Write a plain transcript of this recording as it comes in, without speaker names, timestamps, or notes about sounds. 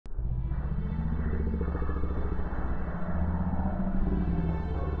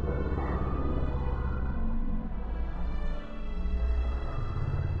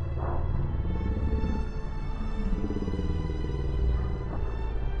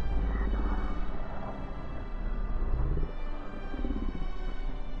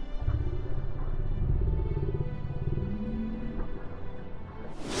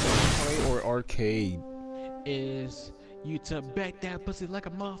arcade? Is you to back that pussy like a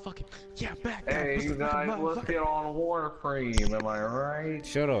motherfucker. Yeah, back that Hey, pussy you like a guys, motherfucker. let's get on Warframe. Am I right?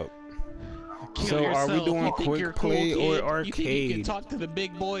 Shut up. Kill So are we yourself. doing You think quick you're play cool, or kid? arcade? You think you can talk to the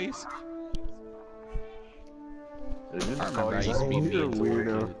big boys? Did you I just call remember I used to be yourself mean to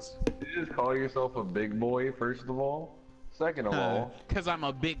weirdo. kids. Did you just call yourself a big boy, first of all? Second of all, Cause I'm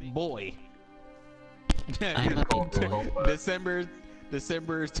a big boy. I'm a big boy.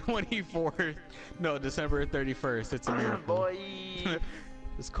 December 24th. No, December 31st. It's a miracle. Boy.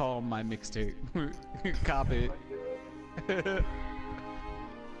 It's called my mixtape. Cop it.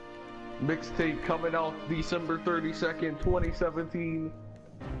 Mixtape coming out December 32nd, 2017.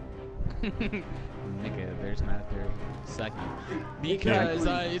 Nigga, there's not 32nd. Because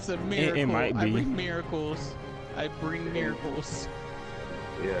it's a miracle. It might I be. bring miracles. I bring miracles.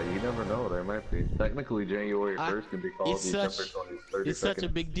 Yeah, you never know. There might be. Technically, January 1st can be called December 32nd. It's such a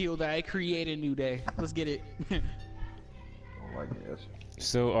big deal that I create a new day. Let's get it. Oh my gosh.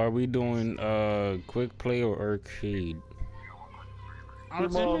 So are we doing quick play or arcade?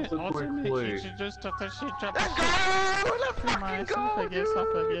 mom's a quick play. You should just stuff that shit. Drop Let's that go! Let's shit. fucking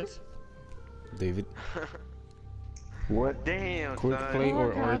go, dude! David, What? Damn, quick son. play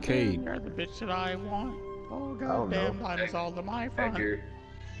or God arcade? damn, you're the bitch that I want. Oh don't goddamn, know. mine is all to my front. Edgar,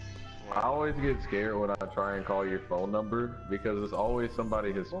 I always get scared when I try and call your phone number because it's always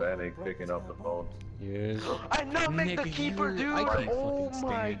somebody Hispanic picking up the phone. Yes. I know, make the Nigga, keeper, you- dude! I can't Oh fucking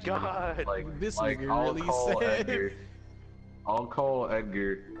my stand you. god! Like, This like nigga I'll really call said- Edgar. I'll call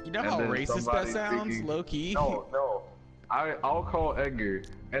Edgar. You know and how then racist that somebody sounds, speaking- low key? No. I'll call Edgar,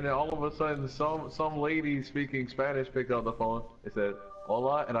 and then all of a sudden, some lady speaking Spanish picked up the phone. It said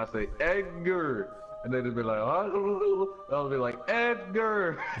 "Hola," and I say Edgar, and then they'd be like, "Huh?" I'll be like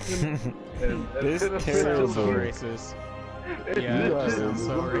Edgar. and This it's terrible. Sounds so racist. Yeah, You it are sounds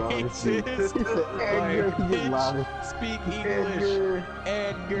so racist. racist. Edgar, Like, you loud. bitch, speak English.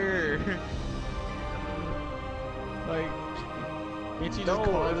 Edgar. Like, can't you just No,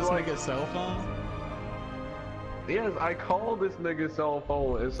 call it's this like- nigga cell phone? Yes, I called this nigga's cell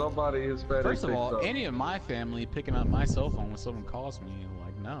phone, and somebody Hispanic First of picked all, up. any of my family picking up my cell phone when someone calls me,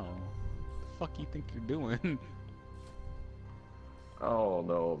 like, no. The fuck you think you're doing? Oh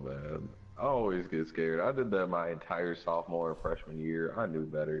no, man. I always get scared. I did that my entire sophomore and freshman year. I knew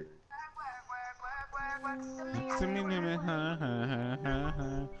better.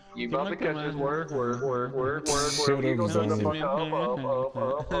 You about to catch this work. Shut You up, gonna shut the Zombie. fuck up.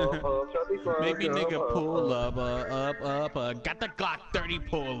 Shut the fuck Make me nigga up. pull up, got the Glock 30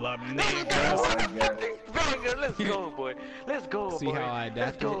 pull up, nigga. Oh, Let's go, boy. Let's go, boy. See how I Let's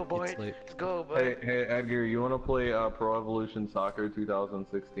adapted? go, boy. It's lit. Let's go, boy. Hey Edgar, you wanna play Pro Evolution Soccer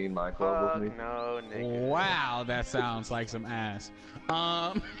 2016 My Club Fuck with me? no, nigga. Wow, that sounds like some ass.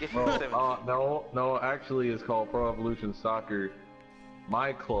 Get you seven. No, actually it's called Pro Evolution Soccer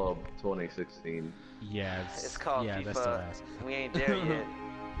My Club 2016. Yeah, It's called yeah, that's still FIFA. ass. We ain't there yet.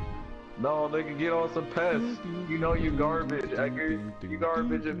 No, they can get on some PES. You know you garbage, Edgar. You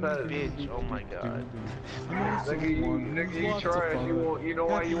garbage at PES. Bitch, oh my god. Nigga, you trash. You know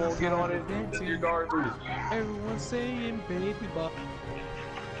why you won't get on it? 'Cause you're garbage. Everyone's saying baby bop.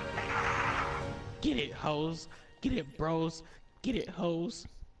 Get it, hoes. Get it, bros. Get it, hoes.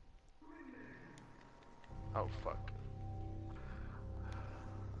 Oh fuck.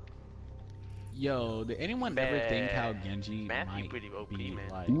 Yo, did anyone ever think how Genji Matthew might pretty OP, be man.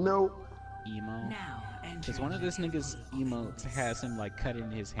 like Nope. emo? Now Because one of this nigga's emotes has him like cutting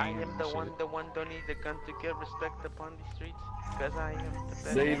his I hand am and the shit. one, don't need the gun to get respect upon the streets. Cause I am the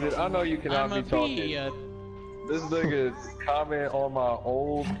best. David, I know you cannot I'm be a talking. This nigga comment on my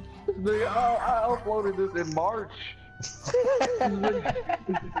old. This nigga, I uploaded this in March.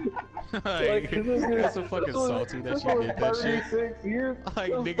 Like, that's so fucking salty that you did that shit. 36 years.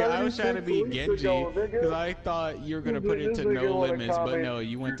 Like, This nigga, I was trying to be 36 weeks Genji ago, nigga. because I thought you were gonna put it This to nigga no wanna limits, but comment, no,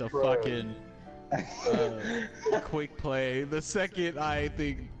 you went to you trash. fucking quick play. The second I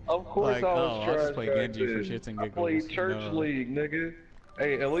think, Of course like, I was oh, I'll just trash play back Genji for then. shits and I giggles. played Church No. League, nigga.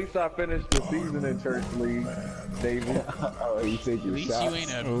 Hey, at least I finished the season in Church League, David. Oh, you take At your least shots. you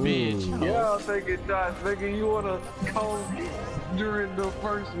ain't a Ooh. bitch. Ho. Yeah, I'm taking shots, nigga. You wanna come during the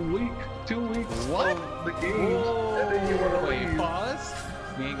first week, 2 weeks What? of the game, and then you wanna Wait, leave? pause?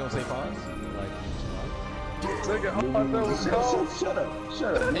 You ain't gonna say pause? Like, Nigga, I thought that was cold. Shut up.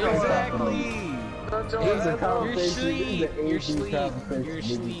 Shut up. exactly. Shut your This is ass a up. conversation. You're This is sleep. an AV You're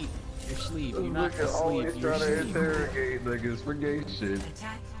conversation, sleep. You're sleep. This You're not nigga always asleep. You're trying to sleep. interrogate niggas for gay shit.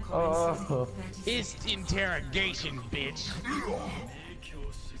 attack Oh. commences in 30 It's interrogation, bitch.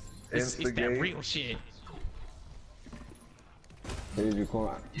 It's that Instigate. real shit. Here's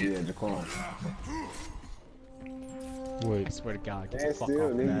Jaquan. Yeah, Jaquan. I Wait, swear to God, get Yeah, the fuck still,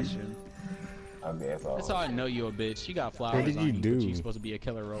 off of nigga. that shit. I mean, that's all. That's how I know you a bitch. You got flowers did on you you, do? but you supposed to be a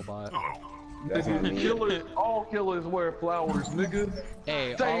killer robot. That's what I mean. Killers, all killers wear flowers, nigga.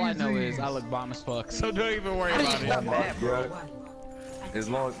 Hey, all I know is I look bomb as fuck, so don't even worry about it. My God. As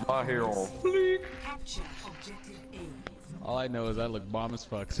long as my hair on fleek. All I know is I look bomb as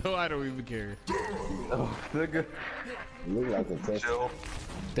fuck, so I don't even care. Oh, nigga. Look like a test. Chill.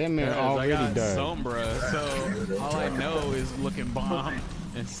 that man Because I already got died. Sombra, so all I know is looking bomb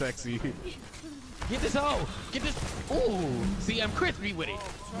and sexy. Get this hoe! Get this! Ooh! See, I'm crispy with it.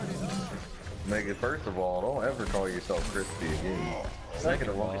 Nigga, first of all, don't ever call yourself crispy again. Second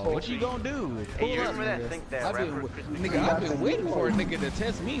of all, What you gonna do? Hey, you Pull up, remember that nigga. think that I've rapper been, Crispy nigga, I've been waiting for a nigga to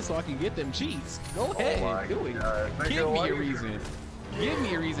test me so I can get them cheats. Go ahead, my do it. God. Nigga, Give why me a you- reason. Give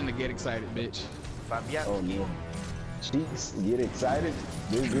me a reason to get excited, bitch. Fabian. Oh no. Cheeks, get excited.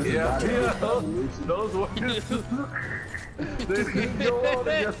 This yeah, is yeah, about those ones. They didn't go on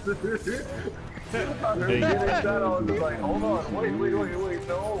together. I heard Hey. you getting that, I was just like, hold on, wait,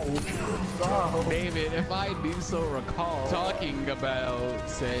 no. Stop. David, if I do so recall talking about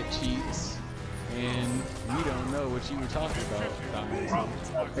said cheats, and we don't know what you were talking about.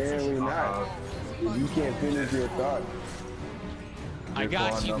 Apparently not. You can't finish your thought. I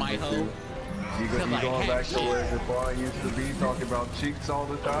got you, my hoe. You going back to where Jaquan used to be talking about cheeks all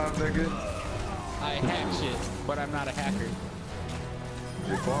the time, nigga? I hack shit, but I'm not a hacker.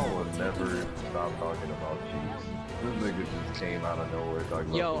 Jaquan would never stop talking about cheeks. This nigga just came out of nowhere talking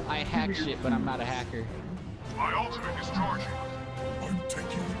about Yo, I hack shit, but I'm not a hacker. My ultimate is charging. I'm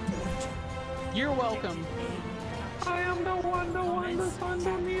taking the point. You're welcome. I am the one, the son,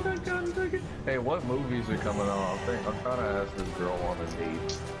 don't need a gun to get. Hey, what movies are coming out? I'm trying to ask this girl on a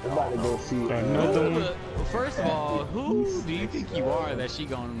date. I'm about to go see Another one. First of all, who do you think you are that she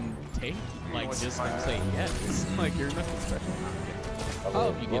gonna take? Like, just like say yes. Like, you're nothing special. I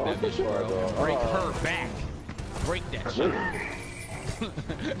hope you get that bitch, bro. Break her back. Break that shit.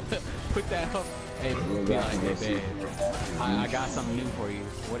 Put that up. Hey, be like, hey, babe, I got something new for you.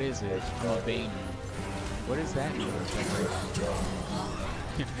 What is it? I'm a baby. What is that mean?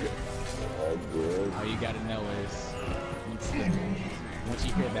 All you gotta know is once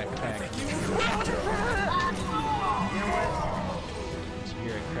you hear that crack, once you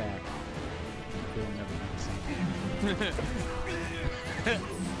hear it crack, you'll never do the same.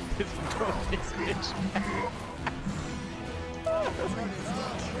 This bitch.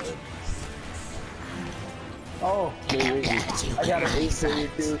 Oh, I got an 8-7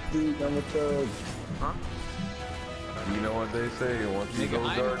 kill streak. I'm a thug. You know what they say? Once you Nigga, go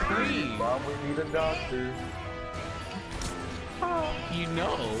I'm dark, free. you probably need a doctor. You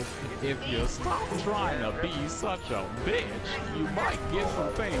know, if you stop trying to be such a bitch, you might get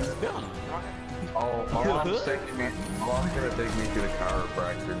some things done. Oh, my mom's taking me. My mom's gonna take me to the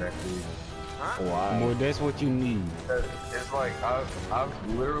chiropractor next week. Why? Boy, that's what you need. It's like I've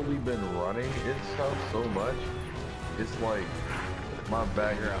literally been running and stuff so much. It's like my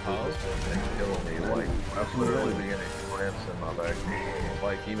back is killing me. Like I've literally been getting cramps in my back.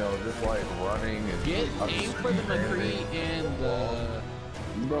 Like just like running and Get aim for the McCree and the.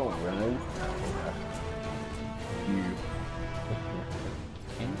 You don't run.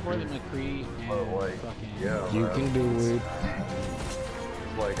 Aim for the McCree But and like, fucking. yeah, You man. can do it.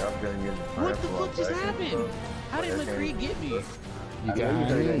 Like I've been getting What cramps the in my fuck just back and happened? stuff. How did Like, I McCree can't- get me? You I got know you heard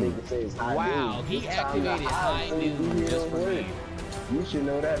that him. nigga say it's high Wow, noon. he It's time to activated high noon just for me. You should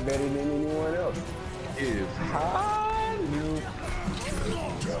know that better than anyone else. Is High noon.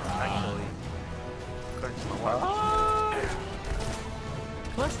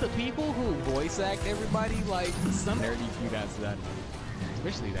 Plus the people who voice act everybody, like some nerdy cute ass that,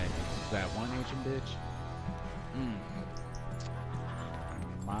 especially that one Asian bitch.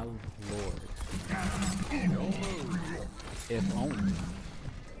 My lord. If only.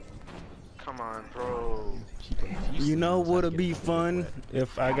 Come on, bro. You know what'd be fun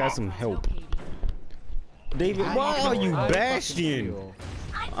if I got some help. David, why are you Bastion?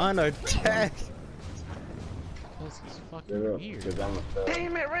 Unattacked. This is Shut fucking up, weird. 'cause I'm a thug.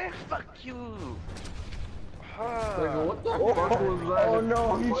 Damn it, Ray, fuck you. Nigga, what the fuck was that? Oh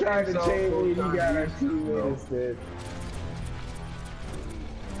no, he tried to change me. He got a teammate instead.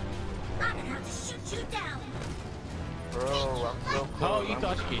 I'm gonna have to shoot you down. Bro, I'm so close. Oh, you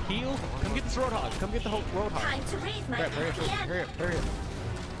thought you could heal? Come get this Roadhog. Come get the whole Roadhog. Time to raise my Hurry up, hand. hurry up.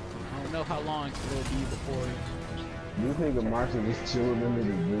 I don't know how long it'll be before. This nigga Marshall just chilling under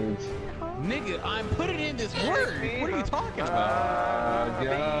the bridge. Nigga, I'm putting in this word. What are you talking about? I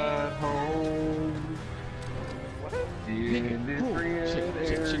got home. in different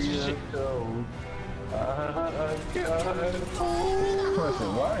areas.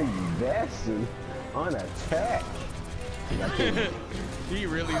 Person, why are you dashing on attack? He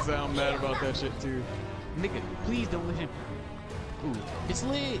really sound mad about that shit too. Nigga, please don't let him. Ooh, it's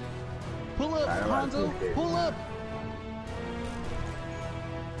lit. Pull up, Hanzo. Pull up.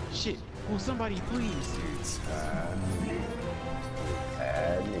 Shit. Will somebody please?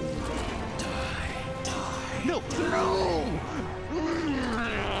 No. No.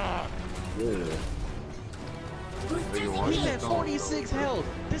 He had 46 health.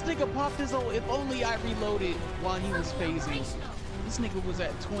 This nigga popped his ult. If only I reloaded while he was phasing. This nigga was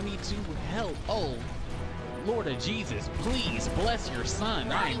at 22 health. Oh, Lord of Jesus, please bless your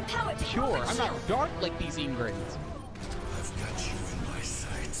son. I'm pure. I'm not dark like these ingrates. I've got you in my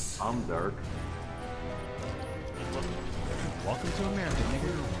sights. I'm dark. Welcome to America,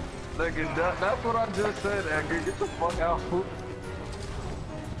 nigga. Nigga, that's what I just said, Edgar. Get the fuck out.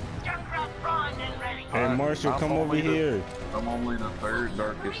 Hey, Marshall, come over here. I'm only the third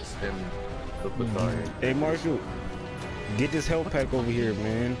darkest in the battalion. Hey, Marshall, get this health pack over here,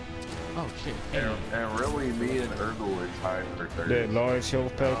 man. Oh shit. And really, me and Urgle is tied for third. That large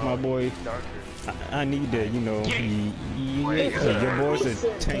health pack, my boy. I need that, you know. Your boy's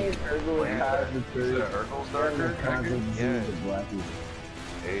a tank. Urgle's darker? Yeah.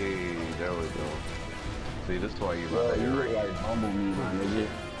 Hey, there we go. See, this is why you Bro, love you it, look right? like Bumblebee, my nigga.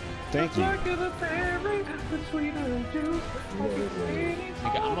 Thank you. Nigga,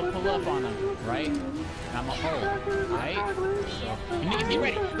 I'm gonna pull up on him, right? And I'm gonna hold, right? You niggas get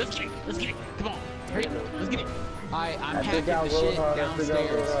ready. Let's get it. Let's get it. Come on. Hurry up. Let's get it. I'm hacking the shit downstairs. I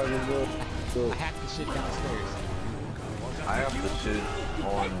hacked the shit downstairs. I have the shit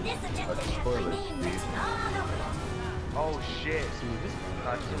on a toilet, Steve. Oh shit. I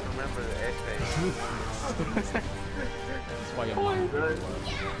just remember the essay. That's why you're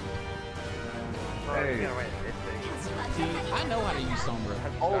Hey. See, I know how to use Sombra.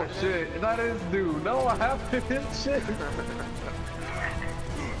 Oh shit, that is dude. No, I have to hit shit.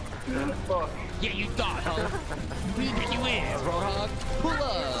 Fuck. Yeah, you thought, huh? Who you think you is, Roadhog? Pull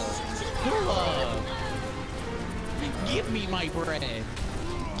up! Pull up! Give me my bread!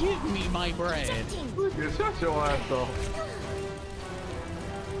 Give me my bread! Shut your ass off.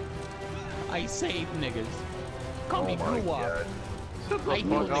 I save niggas. Call me my Guwap. God. Shut the I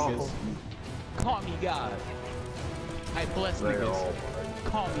heal fuck niggas. off. Call me God. I bless They're all niggas.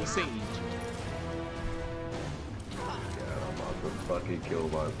 Call me Sage. I'm about to fucking kill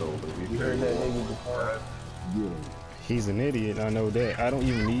myself. You heard that nigga before? Yeah. He's an idiot, I know that. I don't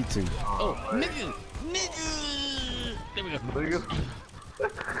even need to. Oh, nigga! Nigga! There we go.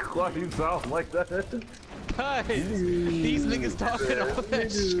 Nigga. Why you sound like that? Guys, these niggas talking all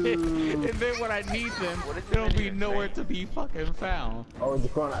that shit, and then when I need them, they don't be nowhere to be fucking found. Oh,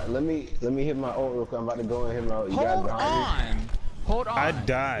 Jaquan, let me hit my ult real quick. I'm about to go and hit my ult. You guys Hold behind me? on! Hold on. I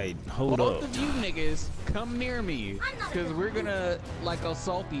died. Hold Both up. of you niggas, come near me, cause we're gonna like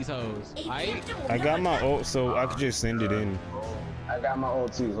assault these hoes. Alright? I got my ult, so I could just send it in. I got my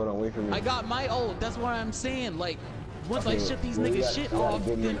ult too. Hold on, wait for me. I got my ult. That's what I'm saying. Like, once I Okay, shut these well, you niggas gotta- shit you gotta off,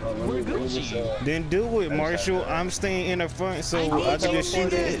 give me- then let me- we're let me just, Gucci. Then do it, Marshall. I'm staying in the front, so I I need can you just for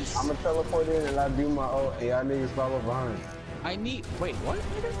shoot it. this. I'm gonna teleport in and I do my ult. And y'all niggas follow behind. I need. Wait, what?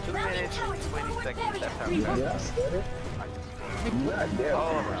 2 minutes and 20 seconds. That's how Did I said it? Yeah, damn.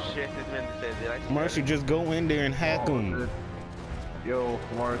 Oh shit, this man said, did I say Marshall, just go in there and hack them. Yo,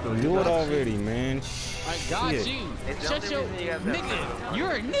 Martha, Do it already, man. I got Shit. you. It's the Shut only your reason you have that nigga.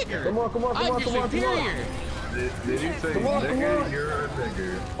 You're a nigger. Come on, come on, come I'm on, your come on, come on. superior. Did he say Come on, come nigga? on. You're a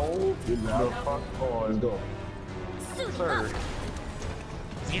nigger. Oh, good The job. fuck Let's on, go. sir.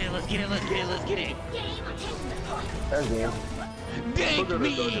 Let's get it. Let's get it. Let's get it. Let's get it. That's game. Dank Look at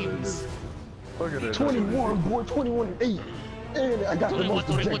it, memes. Look at it. 21, boy, 21 and 8. And I got the most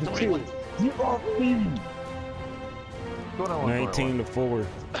 21, objective 21. kills. You are me. 19 to 4.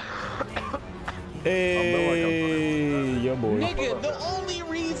 Hey, yo boy. Nigga, the only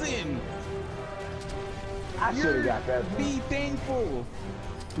reason I should have got that. be thankful.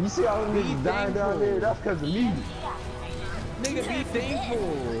 You see all them niggas dying down there? That's because of me. Nigga, be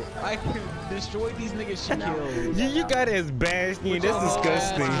thankful. I can destroy these niggas' shit kills. You got it as Bastion. That's Oh,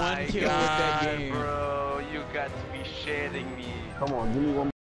 disgusting. one kill with that God, game. bro, you got to be shitting me. Come on, give me one